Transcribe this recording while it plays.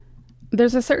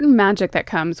There's a certain magic that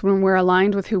comes when we're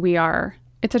aligned with who we are.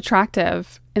 It's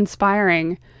attractive,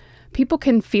 inspiring. People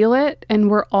can feel it, and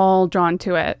we're all drawn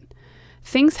to it.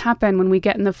 Things happen when we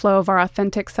get in the flow of our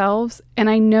authentic selves, and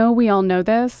I know we all know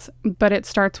this, but it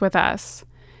starts with us.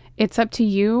 It's up to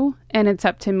you, and it's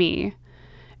up to me.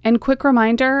 And quick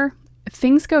reminder,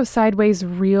 things go sideways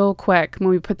real quick when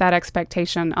we put that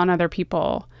expectation on other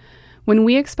people. When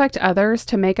we expect others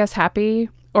to make us happy,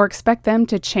 or expect them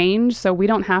to change so we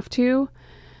don't have to,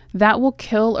 that will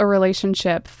kill a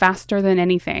relationship faster than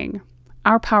anything.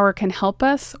 Our power can help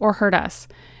us or hurt us,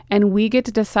 and we get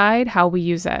to decide how we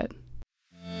use it.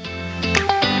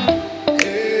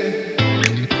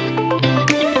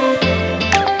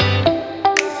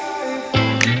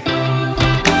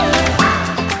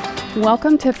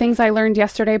 Welcome to Things I Learned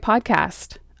Yesterday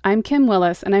podcast. I'm Kim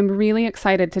Willis, and I'm really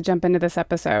excited to jump into this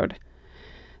episode.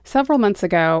 Several months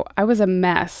ago, I was a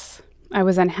mess. I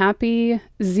was unhappy,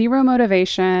 zero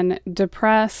motivation,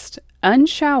 depressed,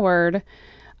 unshowered.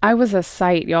 I was a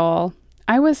sight, y'all.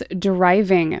 I was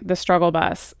driving the struggle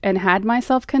bus and had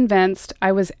myself convinced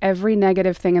I was every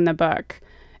negative thing in the book.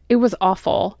 It was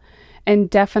awful and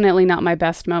definitely not my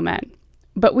best moment.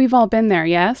 But we've all been there,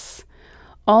 yes?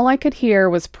 All I could hear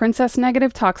was Princess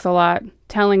Negative Talks a Lot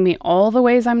telling me all the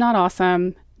ways I'm not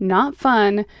awesome, not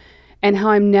fun, and how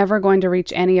I'm never going to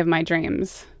reach any of my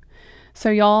dreams. So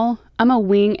y'all, I'm a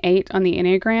wing 8 on the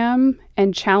Enneagram,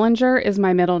 and Challenger is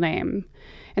my middle name.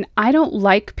 And I don't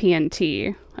like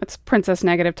PNT. That's Princess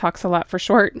Negative Talks a Lot for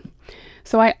short.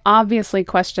 So I obviously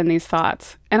question these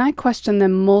thoughts, and I questioned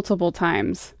them multiple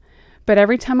times. But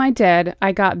every time I did,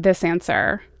 I got this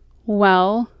answer.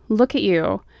 Well, look at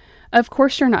you. Of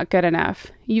course you're not good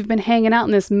enough. You've been hanging out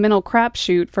in this mental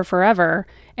crapshoot for forever,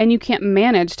 and you can't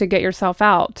manage to get yourself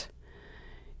out.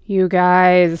 You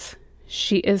guys,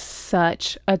 she is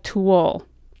such a tool.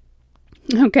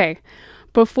 Okay,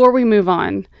 before we move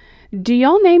on, do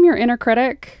y'all name your inner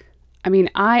critic? I mean,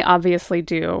 I obviously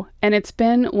do, and it's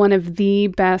been one of the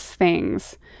best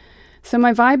things. So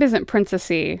my vibe isn't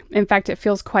princessy. In fact, it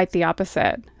feels quite the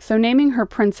opposite. So naming her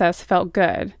Princess felt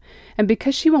good. And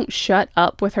because she won't shut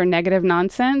up with her negative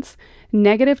nonsense,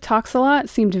 Negative Talks a Lot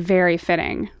seemed very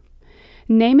fitting.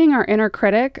 Naming our inner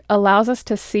critic allows us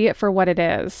to see it for what it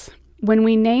is. When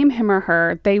we name him or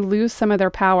her, they lose some of their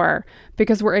power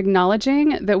because we're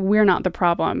acknowledging that we're not the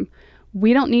problem.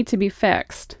 We don't need to be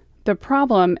fixed. The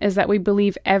problem is that we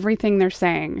believe everything they're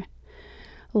saying.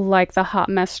 Like the hot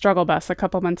mess struggle bus a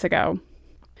couple months ago.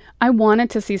 I wanted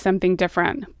to see something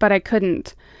different, but I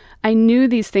couldn't. I knew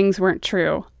these things weren't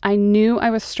true. I knew I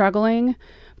was struggling,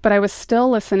 but I was still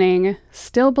listening,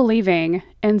 still believing,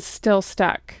 and still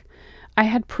stuck. I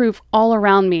had proof all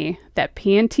around me that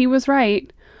PNT was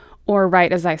right, or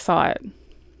right as I saw it.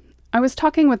 I was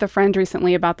talking with a friend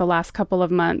recently about the last couple of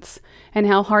months and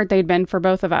how hard they'd been for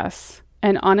both of us.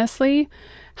 And honestly,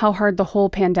 how hard the whole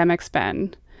pandemic's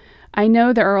been. I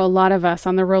know there are a lot of us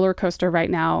on the roller coaster right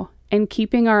now, and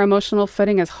keeping our emotional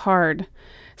footing is hard.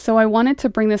 So I wanted to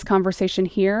bring this conversation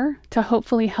here to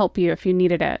hopefully help you if you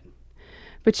needed it.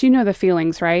 But you know the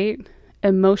feelings, right?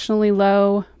 Emotionally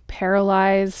low,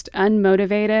 paralyzed,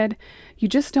 unmotivated. You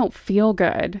just don't feel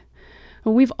good.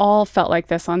 We've all felt like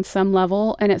this on some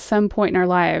level and at some point in our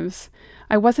lives.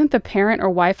 I wasn't the parent or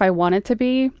wife I wanted to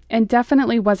be, and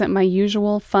definitely wasn't my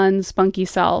usual fun, spunky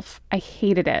self. I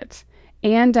hated it.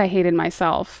 And I hated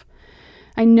myself.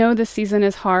 I know this season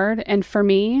is hard, and for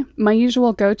me, my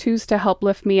usual go-tos to help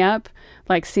lift me up,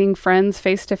 like seeing friends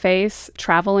face to face,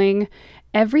 traveling,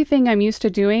 everything I'm used to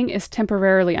doing is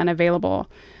temporarily unavailable.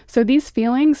 So these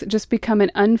feelings just become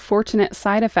an unfortunate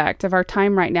side effect of our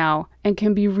time right now and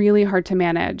can be really hard to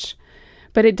manage.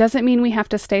 But it doesn't mean we have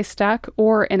to stay stuck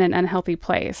or in an unhealthy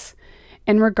place.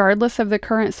 And regardless of the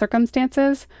current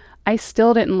circumstances, I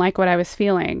still didn't like what I was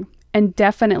feeling and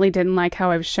definitely didn't like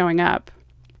how I was showing up.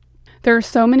 There are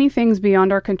so many things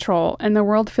beyond our control and the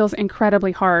world feels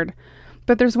incredibly hard.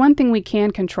 But there's one thing we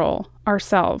can control,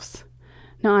 ourselves.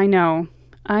 Now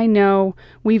I know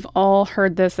we've all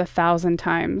heard this 1,000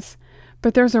 times,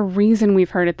 but there's a reason we've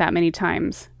heard it that many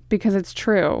times, because it's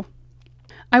true.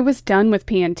 I was done with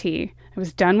PNT. I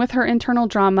was done with her internal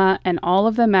drama and all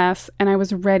of the mess, and I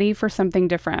was ready for something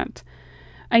different.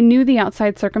 I knew the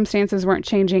outside circumstances weren't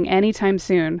changing anytime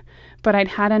soon, but I'd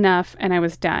had enough and I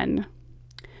was done.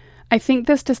 I think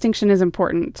this distinction is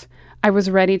important. I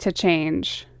was ready to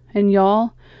change. And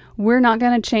y'all, we're not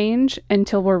going to change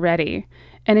until we're ready.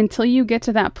 And until you get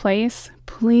to that place,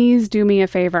 please do me a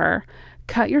favor.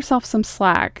 Cut yourself some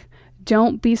slack.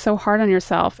 Don't be so hard on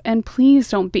yourself, and please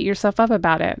don't beat yourself up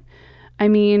about it. I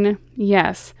mean,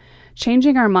 yes,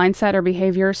 changing our mindset or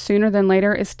behavior sooner than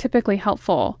later is typically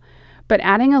helpful, But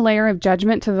adding a layer of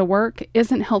judgment to the work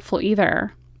isn't helpful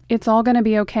either. It's all going to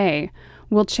be okay.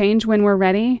 We'll change when we're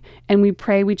ready, and we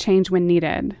pray we change when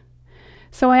needed.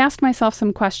 So I asked myself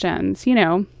some questions,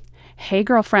 hey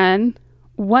girlfriend,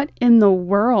 what in the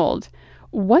world?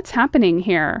 What's happening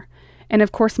here? And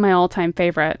of course, my all-time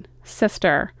favorite,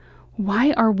 sister,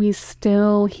 why are we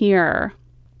still here?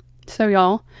 So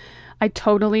y'all, I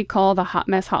totally call the hot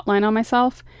mess hotline on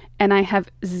myself, and I have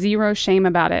zero shame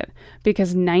about it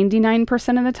because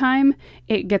 99% of the time,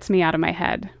 it gets me out of my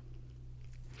head.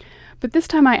 But this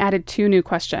time I added 2 new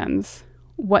questions.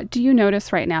 What do you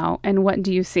notice right now, and what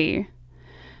do you see?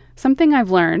 Something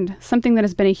I've learned, something that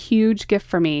has been a huge gift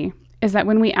for me, is that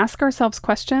when we ask ourselves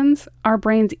questions, our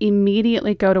brains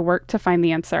immediately go to work to find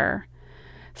the answer.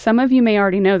 Some of you may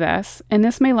already know this, and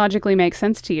this may logically make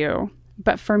sense to you,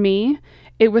 but for me,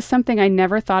 it was something I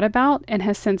never thought about and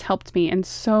has since helped me in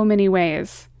so many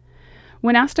ways.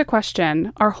 When asked a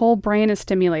question, our whole brain is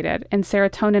stimulated and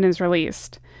serotonin is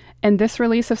released. And this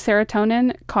release of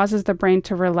serotonin causes the brain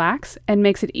to relax and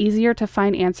makes it easier to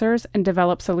find answers and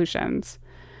develop solutions.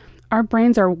 Our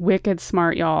brains are wicked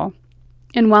smart, y'all.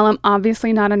 And while I'm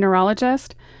obviously not a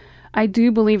neurologist, I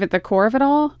do believe at the core of it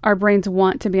all, our brains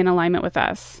want to be in alignment with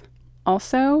us.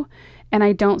 Also, and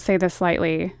I don't say this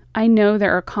lightly, I know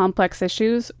there are complex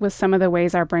issues with some of the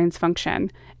ways our brains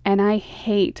function, and I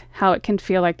hate how it can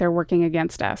feel like they're working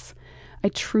against us. I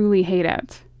truly hate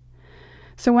it.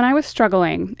 So when I was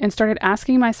struggling and started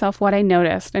asking myself what I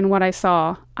noticed and what I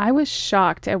saw, I was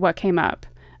shocked at what came up.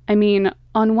 I mean,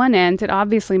 on one end, it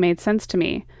obviously made sense to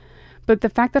me, but the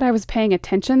fact that I was paying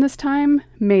attention this time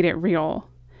made it real.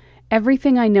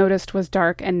 Everything I noticed was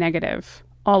dark and negative,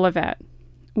 all of it.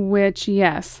 Which,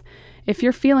 yes, if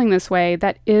you're feeling this way,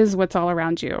 that is what's all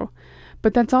around you,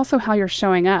 but that's also how you're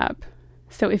showing up.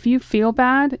 So if you feel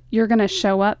bad, you're going to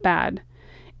show up bad.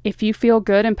 If you feel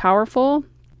good and powerful,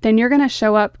 then you're going to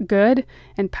show up good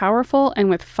and powerful and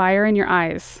with fire in your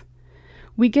eyes.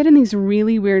 We get in these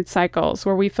really weird cycles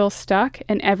where we feel stuck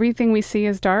and everything we see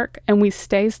is dark and we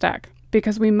stay stuck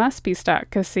because we must be stuck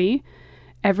because see,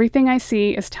 everything I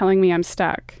see is telling me I'm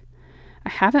stuck. I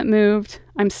haven't moved.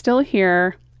 I'm still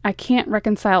here. I can't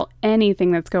reconcile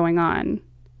anything that's going on.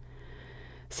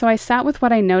 So I sat with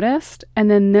what I noticed and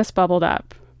then this bubbled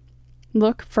up.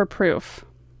 Look for proof.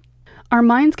 Our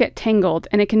minds get tangled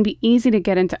and it can be easy to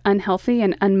get into unhealthy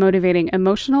and unmotivating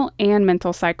emotional and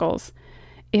mental cycles.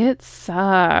 It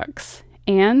sucks.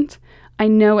 And I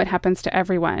know it happens to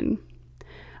everyone.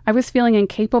 I was feeling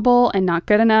incapable and not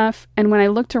good enough, and when I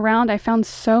looked around, I found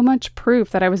so much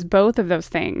proof that I was both of those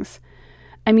things.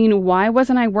 I mean, why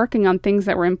wasn't I working on things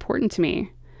that were important to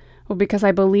me? Well, because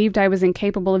I believed I was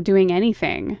incapable of doing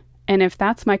anything. And if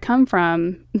that's my come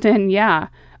from, then yeah,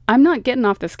 I'm not getting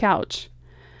off this couch.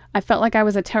 I felt like I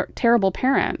was a terrible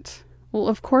parent. Well,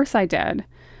 of course I did.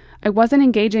 I wasn't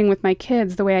engaging with my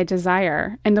kids the way I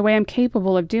desire and the way I'm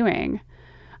capable of doing.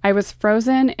 I was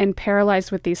frozen and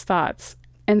paralyzed with these thoughts.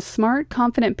 And smart,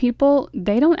 confident people,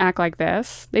 they don't act like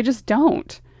this. They just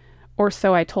don't. Or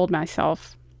so I told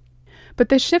myself. But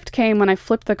the shift came when I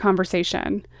flipped the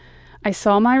conversation. I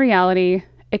saw my reality,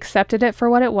 accepted it for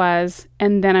what it was,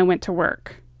 and then I went to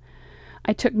work.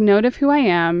 I took note of who I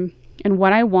am and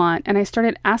what I want, and I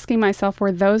started asking myself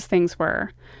where those things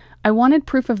were. I wanted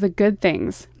proof of the good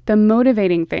things, the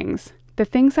motivating things, the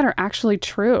things that are actually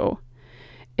true.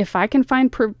 If I can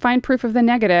find proof of the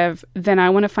negative, then I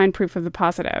want to find proof of the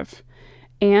positive.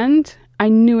 And I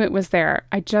knew it was there.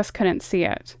 I just couldn't see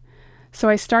it. So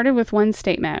I started with one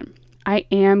statement. I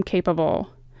am capable.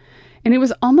 And it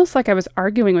was almost like I was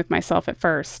arguing with myself at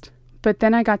first. But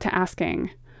then I got to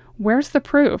asking, where's the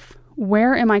proof?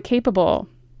 Where am I capable?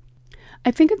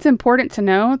 I think it's important to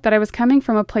know that I was coming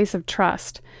from a place of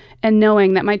trust and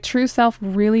knowing that my true self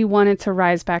really wanted to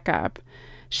rise back up.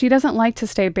 She doesn't like to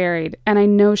stay buried, and I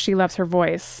know she loves her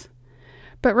voice.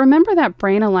 But remember that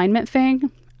brain alignment thing?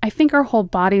 I think our whole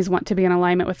bodies want to be in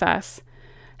alignment with us.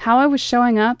 How I was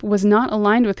showing up was not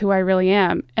aligned with who I really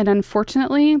am, and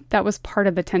unfortunately, that was part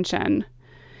of the tension.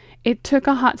 It took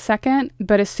a hot second,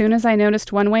 but as soon as I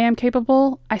noticed one way I'm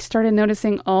capable, I started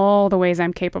noticing all the ways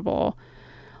I'm capable.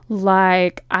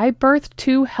 Like, I birthed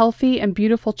 2 healthy and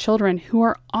beautiful children who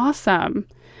are awesome.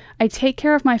 I take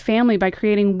care of my family by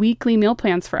creating weekly meal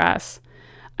plans for us.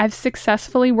 I've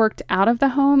successfully worked out of the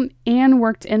home and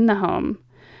worked in the home.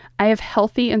 I have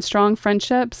healthy and strong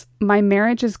friendships. My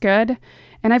marriage is good.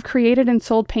 And I've created and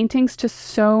sold paintings to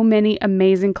so many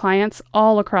amazing clients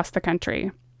all across the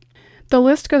country. The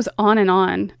list goes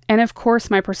on. And of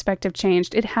course, my perspective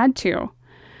changed. It had to.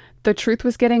 The truth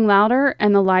was getting louder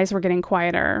and the lies were getting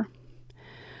quieter.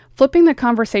 Flipping the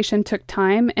conversation took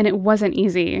time and it wasn't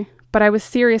easy. but I was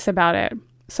serious about it.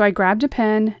 So I grabbed a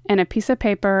pen and a piece of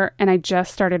paper and I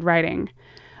just started writing.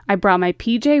 I brought my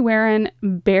PJ wearing,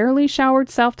 barely showered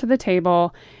self to the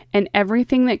table, and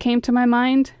everything that came to my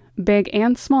mind, big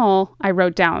and small, I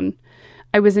wrote down.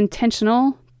 I was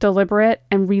intentional, deliberate,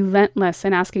 and relentless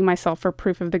in asking myself for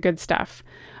proof of the good stuff.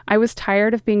 I was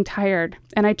tired of being tired,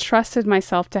 and I trusted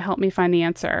myself to help me find the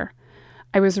answer.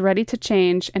 I was ready to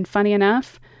change, and funny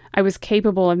enough, I was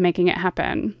capable of making it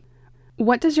happen.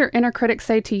 What does your inner critic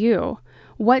say to you?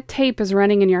 What tape is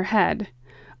running in your head?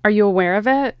 Are you aware of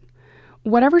it?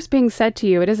 Whatever's being said to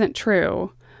you, it isn't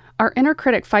true. Our inner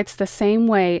critic fights the same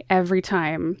way every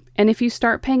time. And if you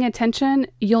start paying attention,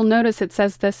 you'll notice it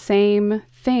says the same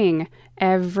thing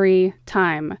every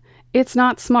time. It's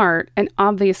not smart and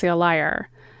obviously a liar.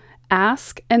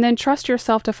 Ask and then trust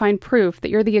yourself to find proof that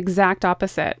you're the exact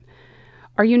opposite.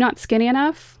 Are you not skinny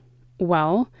enough?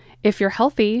 Well, if you're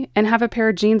healthy and have a pair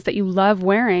of jeans that you love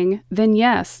wearing, then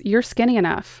yes, you're skinny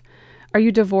enough. Are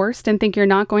you divorced and think you're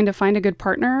not going to find a good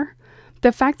partner?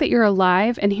 The fact that you're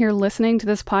alive and here listening to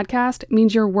this podcast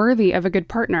means you're worthy of a good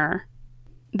partner.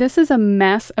 This is a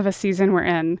mess of a season we're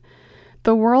in.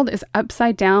 The world is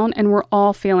upside down and we're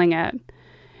all feeling it.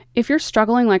 If you're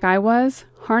struggling like I was,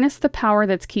 harness the power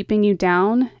that's keeping you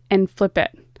down and flip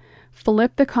it.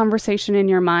 Flip the conversation in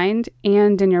your mind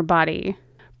and in your body.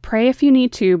 Pray if you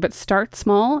need to, but start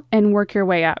small and work your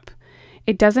way up.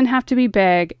 It doesn't have to be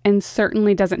big and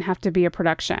certainly doesn't have to be a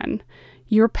production.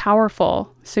 You're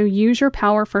powerful, so use your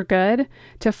power for good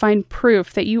to find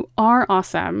proof that you are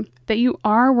awesome, that you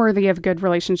are worthy of good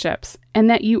relationships, and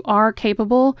that you are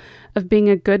capable of being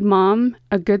a good mom,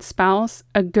 a good spouse,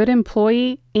 a good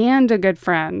employee, and a good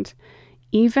friend.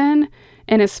 Even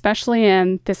and especially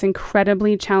in this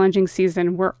incredibly challenging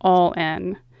season we're all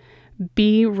in.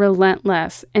 Be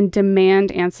relentless and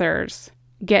demand answers.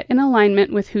 Get in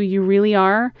alignment with who you really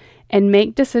are and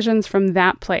make decisions from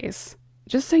that place,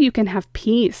 just so you can have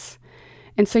peace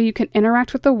and so you can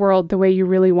interact with the world the way you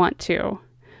really want to.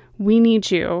 We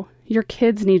need you. Your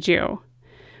kids need you.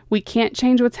 We can't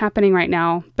change what's happening right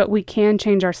now, but we can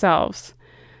change ourselves.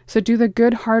 So do the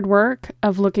good hard work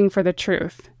of looking for the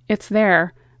truth. It's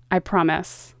there, I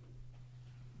promise.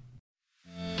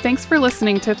 Thanks for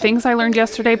listening to Things I Learned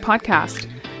Yesterday podcast.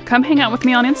 Come hang out with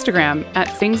me on Instagram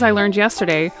at Things I Learned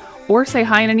Yesterday or say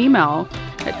hi in an email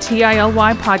at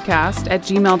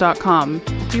tilypodcast@gmail.com.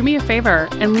 Do me a favor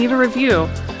and leave a review.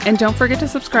 And don't forget to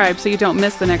subscribe so you don't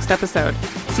miss the next episode.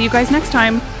 See you guys next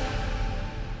time.